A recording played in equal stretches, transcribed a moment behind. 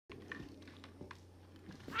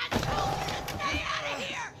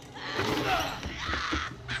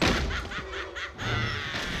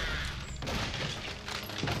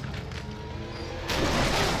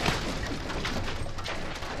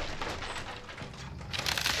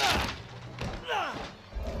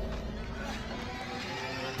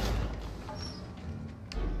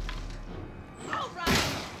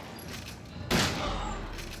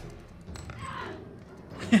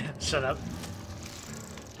Shut up.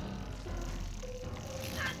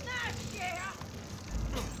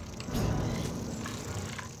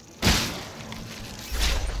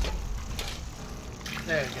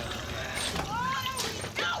 There you go.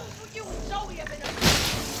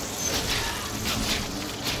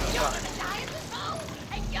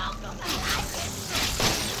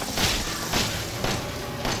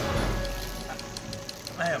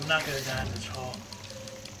 I am not gonna die in this hole.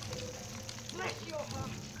 Bless your heart.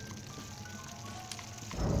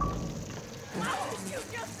 You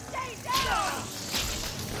just stay down!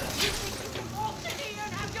 You think you can walk in here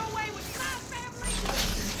and have your way with my family?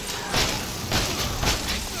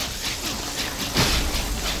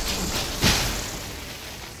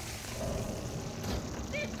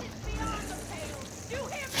 This is beyond the pale. You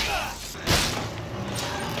hear me?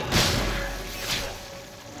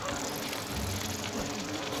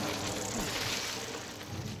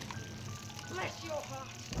 Bless your heart.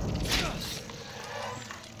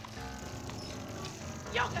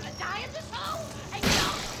 You're gonna die in this hole, and you're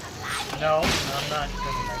gonna like it. No, I'm not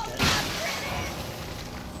gonna like it.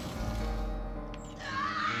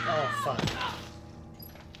 Oh, fuck.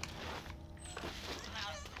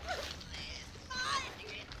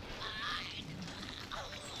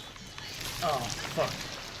 Oh, fuck.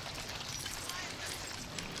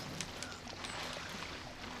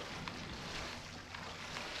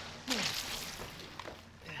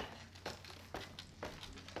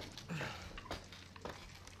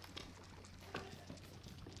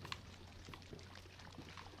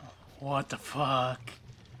 What the fuck?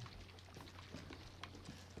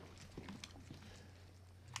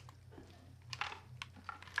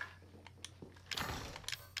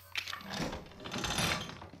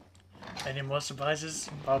 Any more surprises?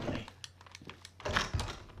 Probably.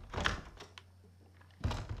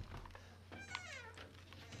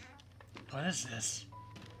 What is this?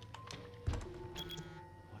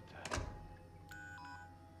 What the?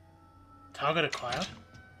 Target acquired?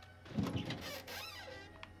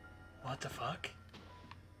 What the fuck?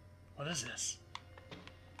 What is this?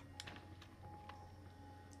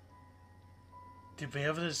 Did we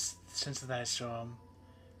ever sensitize from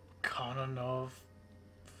Conan of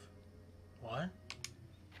what?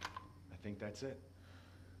 I think that's it.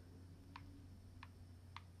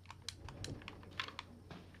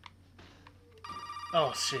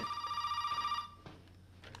 Oh shit.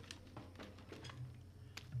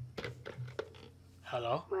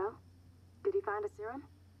 Hello? Well, did you find a serum?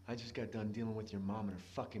 I just got done dealing with your mom and her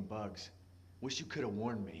fucking bugs. Wish you could have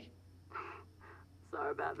warned me.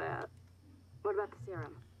 Sorry about that. What about the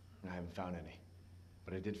serum? I haven't found any,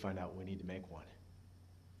 but I did find out we need to make one.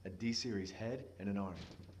 A D-series head and an arm.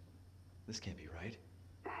 This can't be right.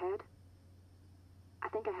 A head? I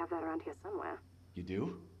think I have that around here somewhere. You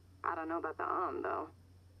do? I don't know about the arm, though.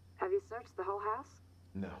 Have you searched the whole house?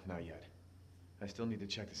 No, not yet. I still need to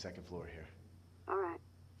check the second floor here. All right.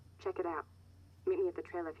 Check it out. Meet me at the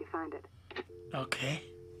trailer if you find it. Okay.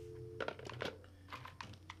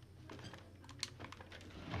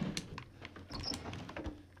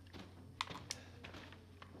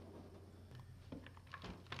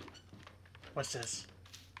 What's this?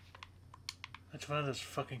 That's one of those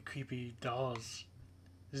fucking creepy dolls.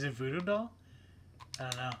 Is it a voodoo doll? I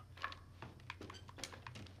don't know.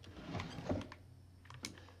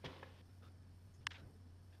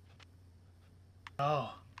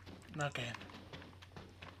 Oh, okay.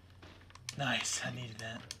 Nice, I needed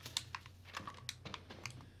that.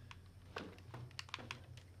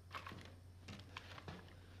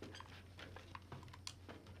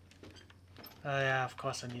 Oh yeah, of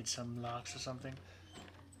course I need some locks or something.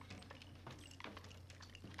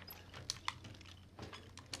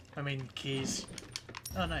 I mean keys.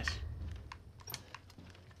 Oh nice.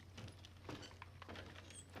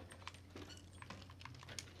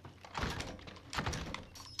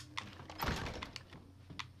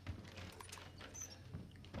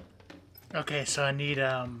 Okay, so I need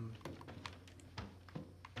a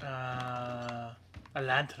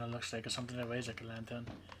lantern, it looks like, or something that weighs like a lantern.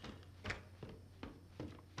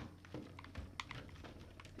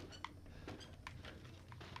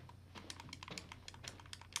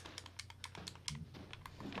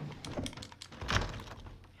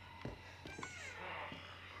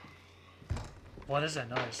 What is that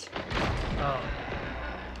noise? Oh.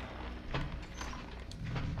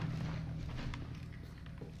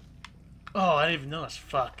 Oh, I didn't even notice.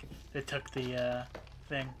 Fuck. They took the,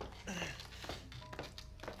 thing.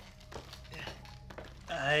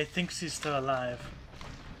 I think she's still alive.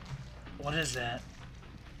 What is that?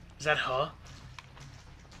 Is that her?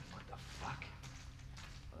 What the fuck?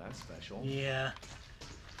 Well, that's special. Yeah.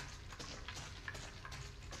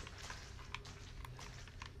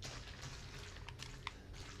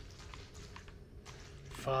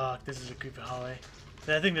 Fuck, this is a creepy hallway.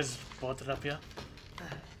 I think this is bolted up here.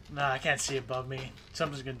 Nah, I can't see above me.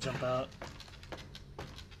 Something's gonna jump out.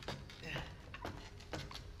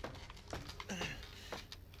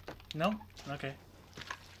 No? Okay.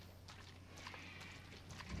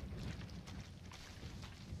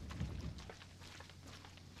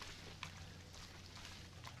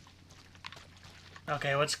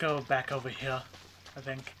 Okay, let's go back over here, I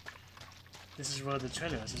think. This is where the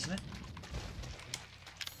trailer is, isn't it?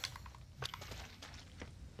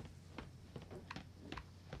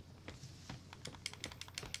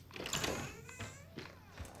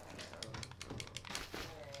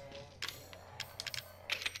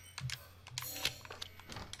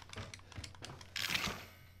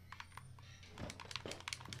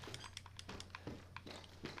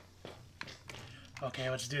 Okay,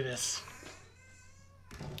 let's do this.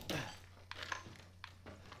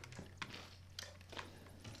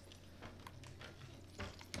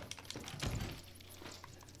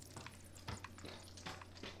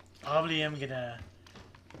 Probably am gonna...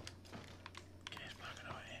 Okay, block it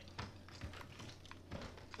away.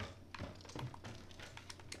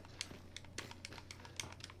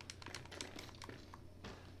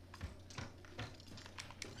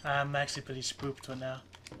 I'm actually pretty spooked right now.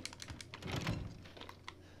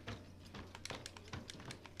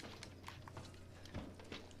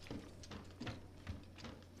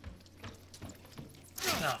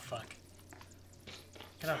 Oh, fuck.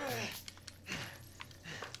 Get up there.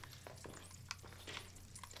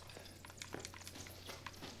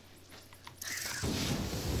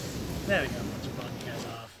 There we go. Let's block you guys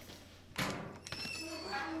off.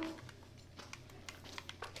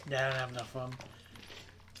 Yeah, I don't have enough room.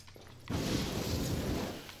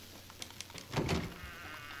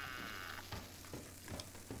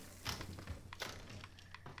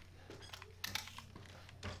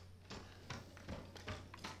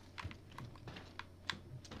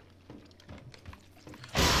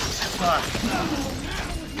 Fuck.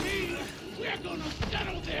 We're gonna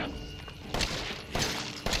settle this.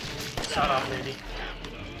 Shut up, lady.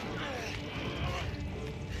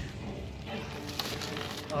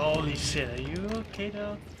 Holy shit, are you okay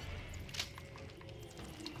though?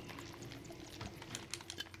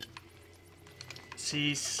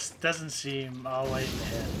 She doesn't seem all the way in the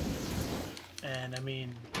head. And I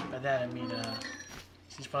mean, by that I mean,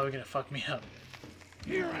 she's probably gonna fuck me up.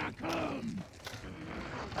 Here I come.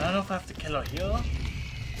 I don't know if I have to kill her here, or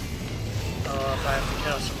if I have to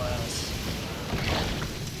kill somewhere else.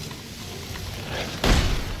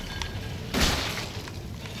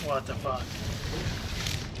 What the fuck?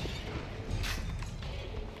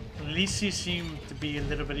 At least he seemed to be a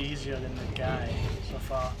little bit easier than the guy so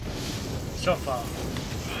far. So far.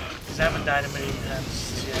 Because I haven't died a million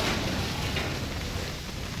times yet.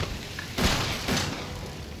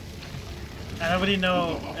 I don't really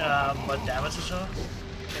know what damages her.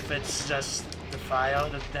 If it's just the fire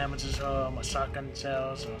that damages her, or my shotgun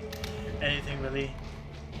shells, or anything really.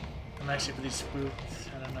 I'm actually pretty spooked.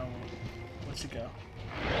 I don't know. Where's it go?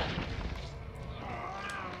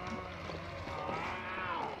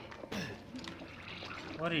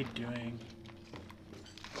 What are you doing?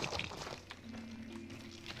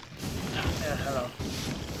 Yeah, hello.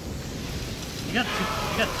 You got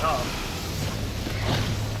tall.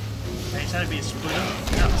 Are you trying to be a splitter?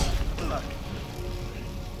 No. What the fuck?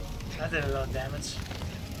 That did a lot of damage.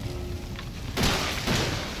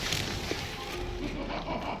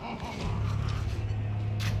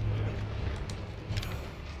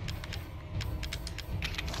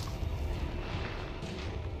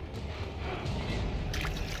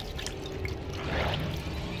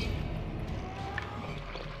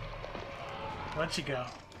 Where'd she go?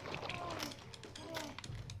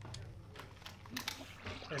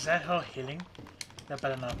 Is that her healing? That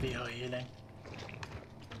better not be her healing.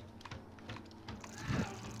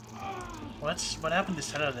 What happened to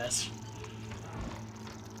settle this?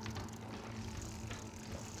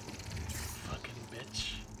 Fucking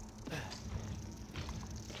bitch.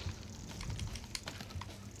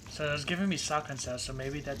 So it was giving me shotgun cells, so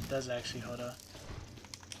maybe that does actually hurt her.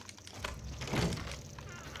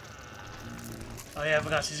 Oh yeah, I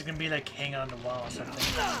forgot, she's gonna be like hanging on the wall or something.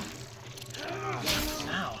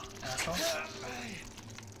 Ow, asshole.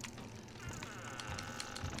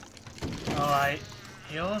 Alright,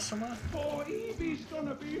 heal her somewhere? Poor Evie's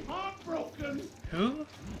gonna be heartbroken. Who?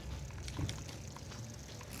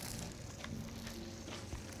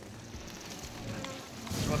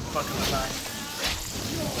 One fucking time.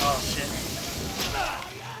 Oh shit.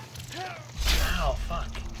 Ow,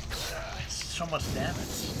 fuck. So much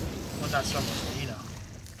damage. Well, not so much, but you know.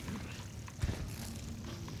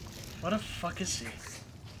 What the fuck is she?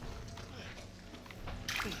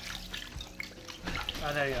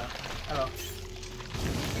 Oh, there you are. Hello.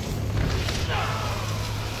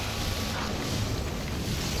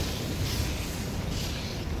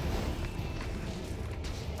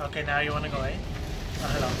 Okay, now you want to go, eh? Oh,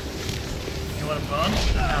 hello. You want to bone?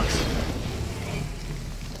 Out.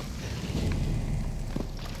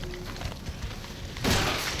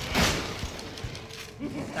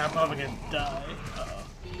 I'm probably gonna die. Uh-oh.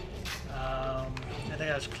 I think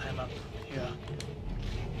I'll just climb up here.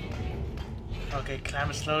 Okay, climb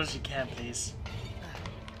as slow as you can, please.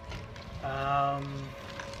 I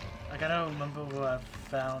gotta remember where I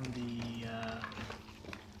found the,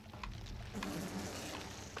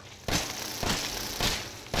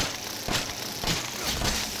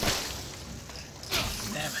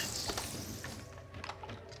 Damn it.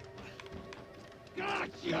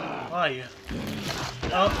 Gotcha! Where are you?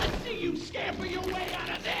 Oh. I see you scamper your way out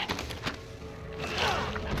of that!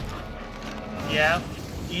 Yeah,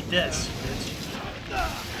 eat this, bitch.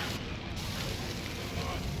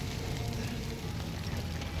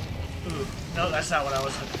 Ooh, no, that's not what I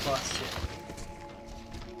was looking for. Shit.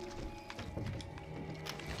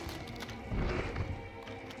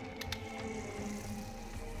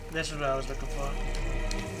 This is what I was looking for.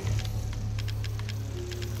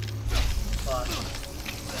 Fuck.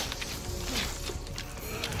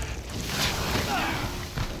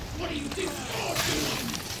 What do you think you're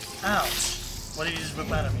doing? Ouch. What did you just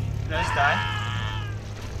rip out of me? Did I just die?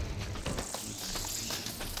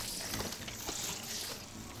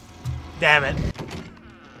 Damn it.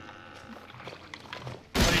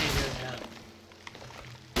 What are you doing now?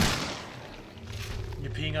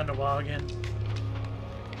 You're peeing on the wall again?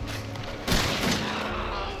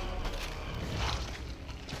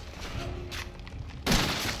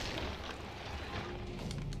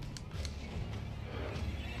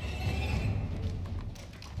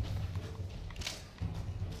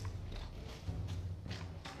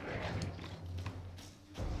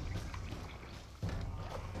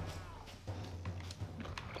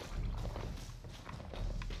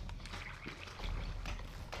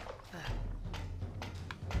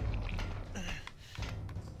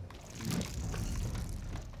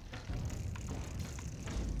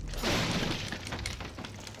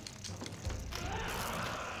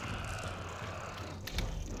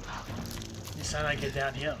 You sound like you're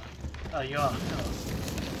down here. Oh, you are.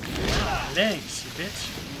 Oh. Legs, you bitch.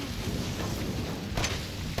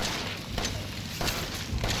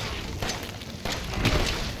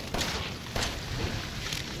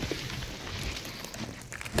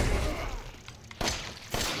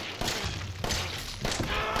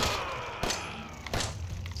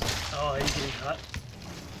 Oh, are you getting hot?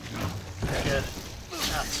 Good.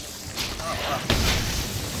 Ouch. Oh, fuck.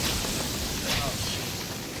 Oh,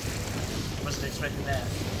 shit. Wasn't expecting that.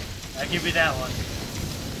 I'll give you that one.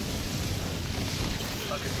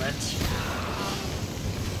 Fucking wrench.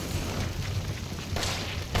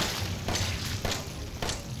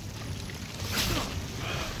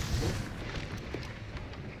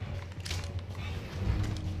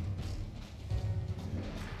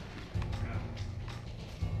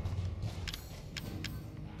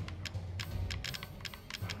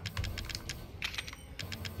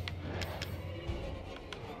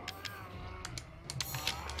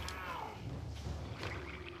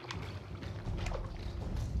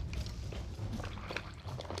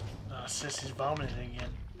 Sissy's vomiting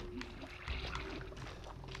again.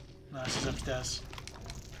 No, she's upstairs.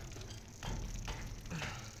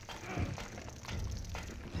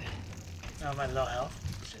 Oh, I'm at low health.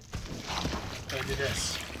 Shit. Gotta do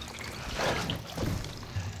this.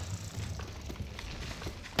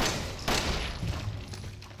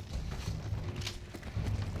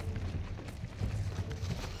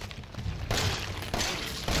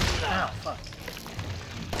 Ow, fuck.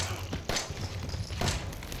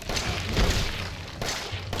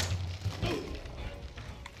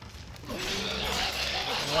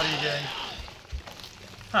 What are you doing?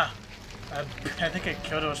 Huh. I think I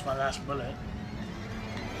killed her with my last bullet.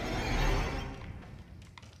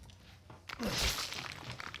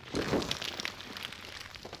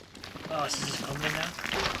 Oh, she's just coming in now?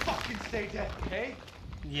 Fucking stay dead, okay?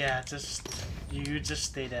 Yeah, just... You just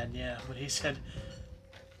stay dead, yeah. What he said.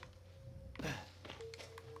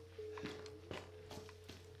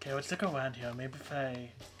 Okay, let's look around here. Maybe if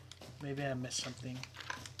maybe I missed something.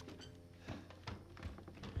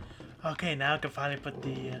 Okay, now I can finally put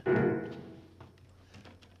the...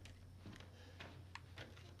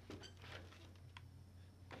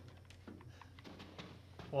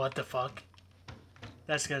 What the fuck?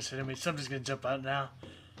 That's gonna sit me. Something's gonna jump out now.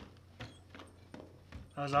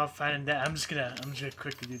 I was all finding that. I'm just gonna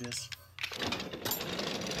quickly do this.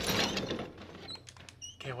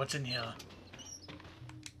 Okay, what's in here?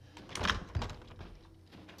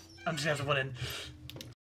 I'm just gonna have to put in